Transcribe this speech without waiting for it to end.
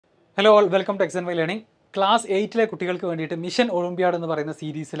Hello all, welcome to XandY Learning. Class 8 കുട്ടികൾക്ക് വേണ്ടിയിട്ട് mission Olympiad എന്ന് പറയുന്ന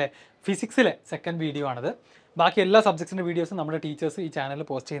സീരീസിലെ ഫിസിക്സിലെ സെക്കൻഡ് വീഡിയോ ആണിത്. ബാക്കി എല്ലാ സബ്ജക്ട്സിൻ്റെ വീഡിയോസും നമ്മുടെ ടീച്ചേഴ്സ് ഈ ചാനലിൽ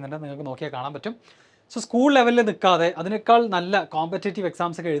പോസ്റ്റ് ചെയ്യുന്നുണ്ട്, നിങ്ങൾക്ക് നോക്കിയാൽ കാണാൻ പറ്റും. സോ സ്കൂൾ ലെവലിൽ നിൽക്കാതെ അതിനേക്കാൾ നല്ല കോമ്പറ്റേറ്റീവ്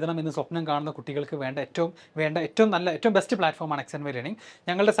എക്സാംസ് ഒക്കെ എഴുതണം എന്ന് സ്വപ്നം കാണുന്ന കുട്ടികൾക്ക് വേണ്ട ഏറ്റവും ബെസ്റ്റ് പ്ലാറ്റ്ഫോമാണ് XandY Learning.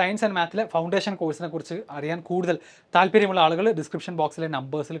 ഞങ്ങളുടെ സയൻസ് ആൻഡ് മാത്തിലെ ഫൗണ്ടേഷൻ കോഴ്സിനെ കുറിച്ച് അറിയാൻ കൂടുതൽ താല്പര്യമുള്ള ആളുകൾ ഡിസ്ക്രിപ്ഷൻ ബോക്സിലെ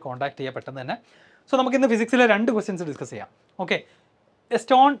നമ്പേഴ്സിൽ കോൺടാക്ട് ചെയ്യുക പെട്ടെന്ന് തന്നെ. സോ നമുക്കിന്ന് ഫിസിക്സിലെ 2 ക്വസ്റ്റ്യൻസ് ഡിസ്കസ് ചെയ്യാം. Okay, a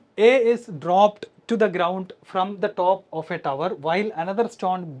stone A is dropped to the ground from the top of a tower while another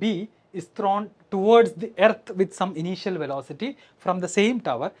stone B is thrown towards the earth with some initial velocity from the same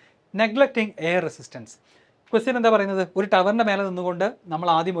tower, neglecting air resistance. Question എന്താ പറയുന്നത്? ഒരു ടവറിൻ്റെ മേലെ നിന്നുകൊണ്ട് നമ്മൾ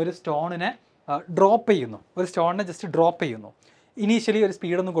ആദ്യം ഒരു സ്റ്റോണിനെ drop ചെയ്യുന്നു, ഒരു സ്റ്റോണിനെ ജസ്റ്റ് ഡ്രോപ്പ് ചെയ്യുന്നു. ഇനീഷ്യലി ഒരു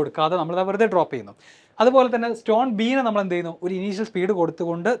സ്പീഡൊന്നും കൊടുക്കാതെ നമ്മൾ വെറുതെ ഡ്രോപ്പ് ചെയ്യുന്നു. അതുപോലെ തന്നെ സ്റ്റോൺ ബീനെ നമ്മൾ എന്ത് ചെയ്യുന്നു? ഒരു ഇനീഷ്യൽ സ്പീഡ്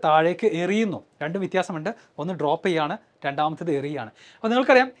കൊടുത്തുകൊണ്ട് താഴേക്ക് എറിയുന്നു. രണ്ടും വ്യത്യാസമുണ്ട്, ഒന്ന് ഡ്രോപ്പ് ചെയ്യാണ്, രണ്ടാമത്തേത് എറിയാണ്. അപ്പോൾ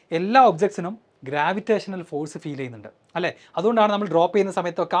നിങ്ങൾക്കറിയാം എല്ലാ ഒബ്ജക്ട്സിനും ഗ്രാവിറ്റേഷണൽ ഫോഴ്സ് ഫീൽ ചെയ്യുന്നുണ്ട് അല്ലേ? അതുകൊണ്ടാണ് നമ്മൾ ഡ്രോപ്പ് ചെയ്യുന്ന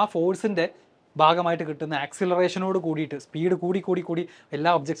സമയത്തൊക്കെ ആ ഫോഴ്സിൻ്റെ ഭാഗമായിട്ട് കിട്ടുന്ന ആക്സിലറേഷനോട് കൂടിയിട്ട് സ്പീഡ് കൂടി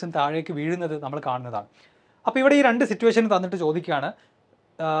എല്ലാ ഒബ്ജക്ട്സും താഴേക്ക് വീഴുന്നത് നമ്മൾ കാണുന്നതാണ്. അപ്പോൾ ഇവിടെ ഈ 2 സിറ്റുവേഷൻ തന്നിട്ട് ചോദിക്കുകയാണ്,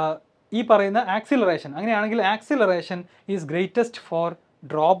 ഈ പറയുന്ന ആക്സിലറേഷൻ അങ്ങനെയാണെങ്കിൽ acceleration is greatest four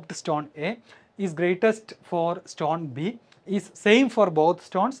dropped stone A, is greatest four stone B, is same for both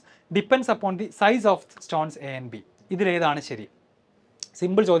stones, depends upon the size of stones A and B. ഇതിലേതാണ് ശരി?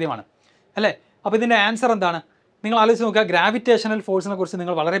 സിമ്പിൾ ചോദ്യമാണ് അല്ലേ? അപ്പോൾ ഇതിൻ്റെ ആൻസർ എന്താണ്? നിങ്ങൾ ആലോചിച്ച് നോക്കുക, ഗ്രാവിറ്റേഷണൽ ഫോഴ്സിനെ കുറിച്ച്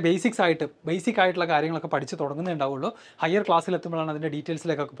നിങ്ങൾ വളരെ ബേസിക് ആയിട്ടുള്ള കാര്യങ്ങളൊക്കെ പഠിച്ച് തുടങ്ങുന്നുണ്ടാവുള്ളൂ. ഹയർ ക്ലാസ്സിൽ എത്തുമ്പോഴാണ് അതിൻ്റെ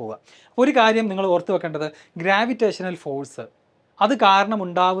ഡീറ്റെയിൽസിലേക്കൊക്കെ പോവുക. ഒരു കാര്യം നിങ്ങൾ ഓർത്ത് വെക്കേണ്ടത്, ഗ്രാവിറ്റേഷണൽ ഫോഴ്സ് അത്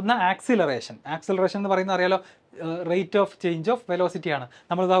കാരണമുണ്ടാകുന്ന ആക്സിലറേഷൻ എന്ന് പറയുന്നത് അറിയാലോ, റേറ്റ് ഓഫ് ചേഞ്ച് ഓഫ് വെലോസിറ്റിയാണ്.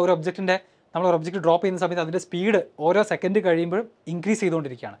 നമ്മൾ ഒരു ഒബ്ജക്റ്റ് ഡ്രോപ്പ് ചെയ്യുന്ന സമയത്ത് അതിൻ്റെ സ്പീഡ് ഓരോ സെക്കൻഡ് കഴിയുമ്പോഴും ഇൻക്രീസ്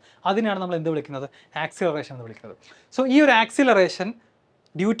ചെയ്തുകൊണ്ടിരിക്കുകയാണ്. അതിനാണ് നമ്മൾ എന്ത് വിളിക്കുന്നത്? ആക്സിലറേഷൻ എന്ന് വിളിക്കുന്നത്. സോ ഈ ഒരു ആക്സിലറേഷൻ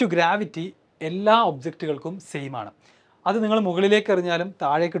ഡ്യൂ ടു ഗ്രാവിറ്റി എല്ലാ ഒബ്ജക്റ്റുകൾക്കും സെയിം ആണ്. അത് നിങ്ങൾ മുകളിലേക്ക് എറിഞ്ഞാലും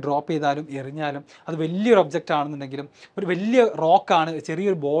താഴേക്ക് ഡ്രോപ്പ് ചെയ്താലും എറിഞ്ഞാലും, അത് വലിയൊരു ഒബ്ജക്റ്റ് ആണെന്നുണ്ടെങ്കിലും, ഒരു വലിയ റോക്കാണ്,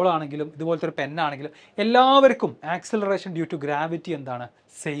 ചെറിയൊരു ബോളാണെങ്കിലും, ഇതുപോലത്തെ ഒരു പെന്നാണെങ്കിലും, എല്ലാവർക്കും ആക്സിലറേഷൻ ഡ്യൂ ടു ഗ്രാവിറ്റി എന്താണ്?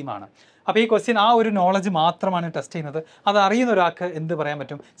 സെയിം ആണ്. അപ്പോൾ ഈ ക്വസ്റ്റ്യൻ ആ ഒരു നോളജ് മാത്രമാണ് ടെസ്റ്റ് ചെയ്യുന്നത്. അത് അറിയുന്ന ഒരാൾക്ക് എന്ത് പറയാൻ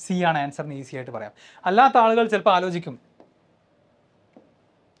പറ്റും? സി ആണ് ആൻസറിന് ഈസി ആയിട്ട് പറയാം. അല്ലാത്ത ആളുകൾ ചിലപ്പോൾ ആലോചിക്കും,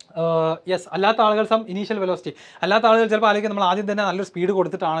 അല്ലാത്ത ആളുകൾ ഇനീഷ്യൽ വെലോസിറ്റി, അല്ലാത്ത ആളുകൾ ചിലപ്പോൾ ആലോചിക്കും നമ്മൾ ആദ്യം തന്നെ നല്ലൊരു സ്പീഡ്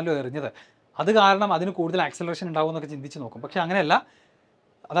കൊടുത്തിട്ടാണല്ലോ എറിഞ്ഞത്, അത് കാരണം അതിന് കൂടുതൽ ആക്സിലറേഷൻ ഉണ്ടാവും എന്നൊക്കെ ചിന്തിച്ച് നോക്കും. പക്ഷേ അങ്ങനെയല്ല.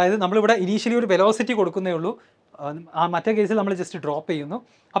 അതായത് നമ്മളിവിടെ ഇനീഷ്യലി ഒരു വെലോസിറ്റി കൊടുക്കുന്നേ ഉള്ളൂ, മറ്റേ കേസിൽ നമ്മൾ ജസ്റ്റ് ഡ്രോപ്പ് ചെയ്യുന്നു.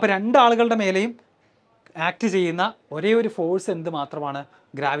 അപ്പോൾ 2 ആളുകളുടെ മേലെയും ആക്ട് ചെയ്യുന്ന ഒരേ ഒരു ഫോഴ്സ് എന്ത് മാത്രമാണ്?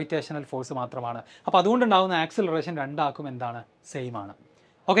 ഗ്രാവിറ്റേഷണൽ ഫോഴ്സ് മാത്രമാണ്. അപ്പോൾ അതുകൊണ്ടുണ്ടാകുന്ന ആക്സിലറേഷൻ 2 ആൾക്കും എന്താണ്? സെയിം ആണ്.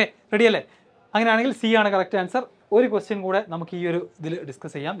 ഓക്കെ, റെഡി അല്ലേ? അങ്ങനെയാണെങ്കിൽ സി ആണ് കറക്റ്റ് ആൻസർ. ഒരു ക്വസ്റ്റ്യൻ കൂടെ നമുക്ക് ഈ ഒരു ഇതിൽ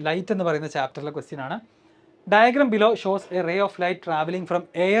ഡിസ്കസ് ചെയ്യാം. ലൈറ്റ് എന്ന് പറയുന്ന ചാപ്റ്ററിലെ ക്വസ്റ്റ്യൻ ആണ്. Diagram below shows A ray of light travelling from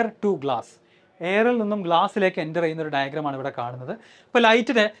air to glass. എയറിൽ നിന്നും ഗ്ലാസ്സിലേക്ക് എൻ്റർ ചെയ്യുന്ന ഒരു ഡയഗ്രമാണ് ഇവിടെ കാണുന്നത്. ഇപ്പോൾ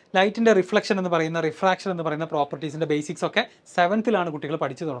ലൈറ്റിൻ്റെ റിഫ്ലക്ഷൻ എന്ന് പറയുന്ന, റിഫ്രാക്ഷൻ എന്ന് പറയുന്ന പ്രോപ്പർട്ടീസിൻ്റെ ബേസിക്സ് ഒക്കെ 7th കുട്ടികൾ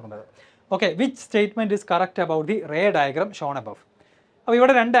പഠിച്ചു തുടങ്ങുന്നത്. Okay, which statement is correct about the ray diagram Sean above? അപ്പോൾ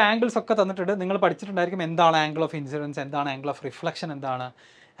ഇവിടെ 2 ആംഗിൾസ് ഒക്കെ തന്നിട്ടുണ്ട്. നിങ്ങൾ പഠിച്ചിട്ടുണ്ടായിരിക്കും എന്താണ് ആംഗിൾ ഓഫ് ഇൻസിഡൻസ്, എന്താണ് ആംഗിൾ ഓഫ് റിഫ്ലക്ഷൻ, എന്താണ്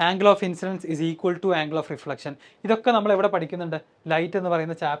angle of incidence is equal to angle of reflection. ഇതൊക്കെ നമ്മൾ എവിടെ പഠിക്കുന്നുണ്ട്? ലൈറ്റ് എന്ന്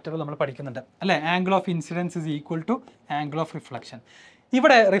പറയുന്ന ചാപ്റ്ററിൽ നമ്മൾ പഠിക്കുന്നുണ്ട് അല്ലേ? Angle of incidence is equal to angle of reflection.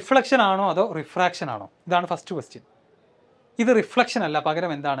 ഇവിടെ റിഫ്ലക്ഷൻ ആണോ അതോ റിഫ്രാക്ഷൻ ആണോ? ഇതാണ് ഫസ്റ്റ് ക്വസ്റ്റ്യൻ. ഇത് റിഫ്ലക്ഷൻ അല്ല,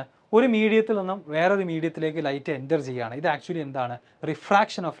 പകരം എന്താണ്? ഒരു മീഡിയത്തിൽ നിന്നും വേറൊരു മീഡിയത്തിലേക്ക് ലൈറ്റ് എൻ്റർ ചെയ്യുകയാണ്. ഇത് ആക്ച്വലി എന്താണ്?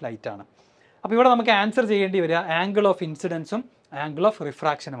 റിഫ്രാക്ഷൻ ഓഫ് ലൈറ്റ് ആണ്. അപ്പോൾ ഇവിടെ നമുക്ക് ആൻസർ ചെയ്യേണ്ടി വരിക angle of ഇൻസിഡൻസും angle of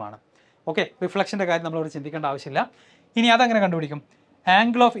റിഫ്രാക്ഷനുമാണ്. Okay, റിഫ്ലക്ഷൻ്റെ കാര്യം നമ്മളിവിടെ ചിന്തിക്കേണ്ട ആവശ്യമില്ല. ഇനി അതെങ്ങനെ കണ്ടുപിടിക്കും?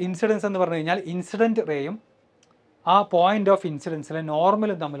 ആംഗിൾ ഓഫ് ഇൻസിഡൻസ് എന്ന് പറഞ്ഞു കഴിഞ്ഞാൽ ഇൻസിഡൻറ്റ് റേയും ആ പോയിന്റ് ഓഫ് ഇൻസിഡൻസിലെ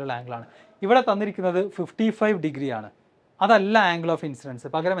നോർമലും തമ്മിലുള്ള ആംഗിളാണ്. ഇവിടെ തന്നിരിക്കുന്നത് 55 ഡിഗ്രിയാണ്. അതല്ല ആംഗിൾ ഓഫ് ഇൻസിഡൻസ്,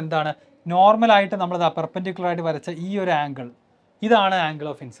 പകരം എന്താണ്? നോർമലായിട്ട് നമ്മളത് പെർപെൻഡിക്കുലറായിട്ട് വരച്ച ഈ ഒരു ആംഗിൾ, ഇതാണ് ആംഗിൾ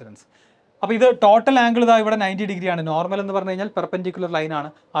ഓഫ് ഇൻസിഡൻസ്. അപ്പോൾ ഇത് ടോട്ടൽ ആംഗിൾ ഇതാ ഇവിടെ 90 ഡിഗ്രിയാണ്. നോർമൽ എന്ന് പറഞ്ഞു കഴിഞ്ഞാൽ പെർപെൻഡിക്കുലർ ലൈനാണ്,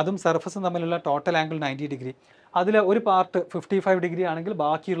 അതും സർഫസും തമ്മിലുള്ള ടോട്ടൽ ആംഗിൾ 90 ഡിഗ്രി. അതിൽ ഒരു പാർട്ട് 55 ഡിഗ്രി ആണെങ്കിൽ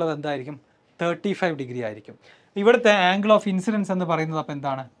ബാക്കിയുള്ളത് എന്തായിരിക്കും? 35 ഡിഗ്രി ആയിരിക്കും. ഇവിടുത്തെ ആംഗിൾ ഓഫ് ഇൻസിഡൻസ് എന്ന് പറയുന്നത് അപ്പോൾ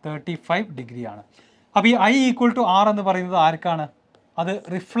എന്താണ്? 35 ഡിഗ്രിയാണ്. അപ്പോൾ ഈ I ഈക്വൽ ടു R എന്ന് പറയുന്നത് ആർക്കാണ്? അത്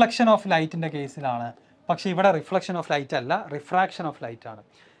റിഫ്ലക്ഷൻ ഓഫ് ലൈറ്റിൻ്റെ കേസിലാണ്. പക്ഷേ ഇവിടെ റിഫ്ലക്ഷൻ ഓഫ് ലൈറ്റ് അല്ല, റിഫ്രാക്ഷൻ ഓഫ് ലൈറ്റ് ആണ്.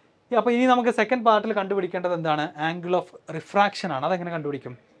 അപ്പോൾ ഇനി നമുക്ക് സെക്കൻഡ് പാർട്ടിൽ കണ്ടുപിടിക്കേണ്ടത് എന്താണ്? ആംഗിൾ ഓഫ് റിഫ്രാക്ഷൻ ആണ്. അതെങ്ങനെ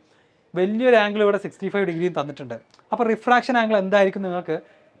കണ്ടുപിടിക്കും? വലിയൊരു ആംഗിൾ ഇവിടെ 65 ഡിഗ്രിയും തന്നിട്ടുണ്ട്. അപ്പോൾ റിഫ്രാക്ഷൻ ആംഗിൾ എന്തായിരിക്കും? നിങ്ങൾക്ക്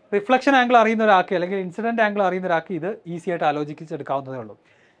റിഫ്ലക്ഷൻ ആംഗിൾ അറിയുന്ന ഒരാൾക്ക് അല്ലെങ്കിൽ ഇൻസിഡൻറ്റ് ആംഗിൾ അറിയുന്ന ഒരാൾക്ക് ഇത് ഈസി ആയിട്ട് ആലോചിച്ചെടുക്കാവുന്നതേ ഉള്ളൂ.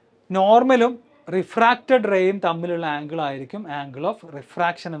 നോർമലും റിഫ്രാക്റ്റഡ് റേയും തമ്മിലുള്ള ആംഗിൾ ആയിരിക്കും ആംഗിൾ ഓഫ്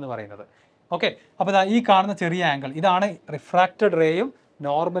റിഫ്രാക്ഷൻ എന്ന് പറയുന്നത്. ഓക്കെ, അപ്പോൾ ഈ കാണുന്ന ചെറിയ ആംഗിൾ ഇതാണ് റിഫ്രാക്റ്റഡ് റേയും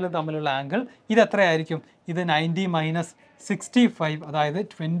നോർമലും തമ്മിലുള്ള ആംഗിൾ. ഇത് എത്രയായിരിക്കും? ഇത് 90 മൈനസ് 65, അതായത്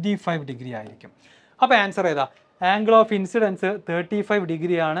 25 ഡിഗ്രി ആയിരിക്കും. അപ്പോൾ ആൻസർ ഏതാ? ആംഗിൾ ഓഫ് ഇൻസിഡൻസ് 35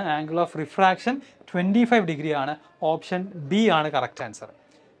 ഡിഗ്രിയാണ്, ആംഗിൾ ഓഫ് റിഫ്രാക്ഷൻ 25 ഡിഗ്രിയാണ്. ഓപ്ഷൻ ബി ആണ് കറക്റ്റ് ആൻസർ.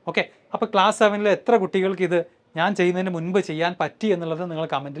 ഓക്കെ, അപ്പോൾ ക്ലാസ് 7 എത്ര കുട്ടികൾക്ക് ഇത് ഞാൻ ചെയ്യുന്നതിന് മുൻപ് ചെയ്യാൻ പറ്റി എന്നുള്ളത് നിങ്ങൾ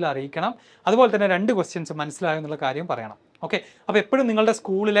കമൻറ്റിൽ അറിയിക്കണം. അതുപോലെ തന്നെ 2 ക്വസ്റ്റ്യൻസ് മനസ്സിലായോ എന്നുള്ള കാര്യം പറയണം. ഓക്കെ, അപ്പോൾ എപ്പോഴും നിങ്ങളുടെ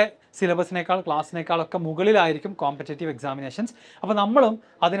സ്കൂളിലെ സിലബസിനേക്കാൾ ക്ലാസ്സിനേക്കാളൊക്കെ മുകളിലായിരിക്കും കോമ്പറ്റേറ്റീവ് എക്സാമിനേഷൻസ്. അപ്പോൾ നമ്മളും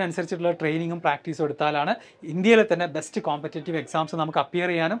അതിനനുസരിച്ചിട്ടുള്ള ട്രെയിനിങ്ങും പ്രാക്ടീസും എടുത്താലാണ് ഇന്ത്യയിലെ തന്നെ ബെസ്റ്റ് കോമ്പറ്റേറ്റീവ് എക്സാംസ് നമുക്ക്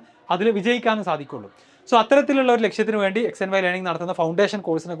അപ്പിയർ ചെയ്യാനും അതിൽ വിജയിക്കാനും സാധിക്കുള്ളൂ. സോ അത്തരത്തിലുള്ള ഒരു ലക്ഷ്യത്തിന് വേണ്ടി XandY ലേണിംഗ് നടത്തുന്ന ഫൗണ്ടേഷൻ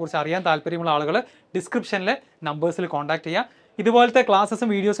കോഴ്സിനെ കുറിച്ച് അറിയാൻ താല്പര്യമുള്ള ആളുകൾ ഡിസ്ക്രിപ്ഷനിലെ നമ്പേഴ്സിൽ കോൺടാക്ട് ചെയ്യുക. ഇതുപോലത്തെ ക്ലാസ്സസും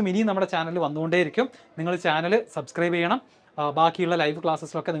വീഡിയോസും ഇനിയും നമ്മുടെ ചാനലിൽ വന്നുകൊണ്ടേയിരിക്കും. നിങ്ങൾ ചാനൽ സബ്സ്ക്രൈബ് ചെയ്യണം. ബാക്കിയുള്ള ലൈവ്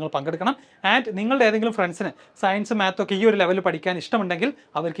ക്ലാസ്സസിലൊക്കെ നിങ്ങൾ പങ്കെടുക്കണം. ആൻഡ് നിങ്ങളുടെ ഏതെങ്കിലും ഫ്രണ്ട്സിന് സയൻസ് മാത്തൊക്കെ ഈ ഒരു ലെവലിൽ പഠിക്കാൻ ഇഷ്ടമുണ്ടെങ്കിൽ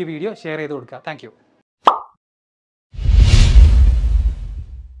അവർക്ക് ഈ വീഡിയോ ഷെയർ ചെയ്ത് കൊടുക്കുക. താങ്ക്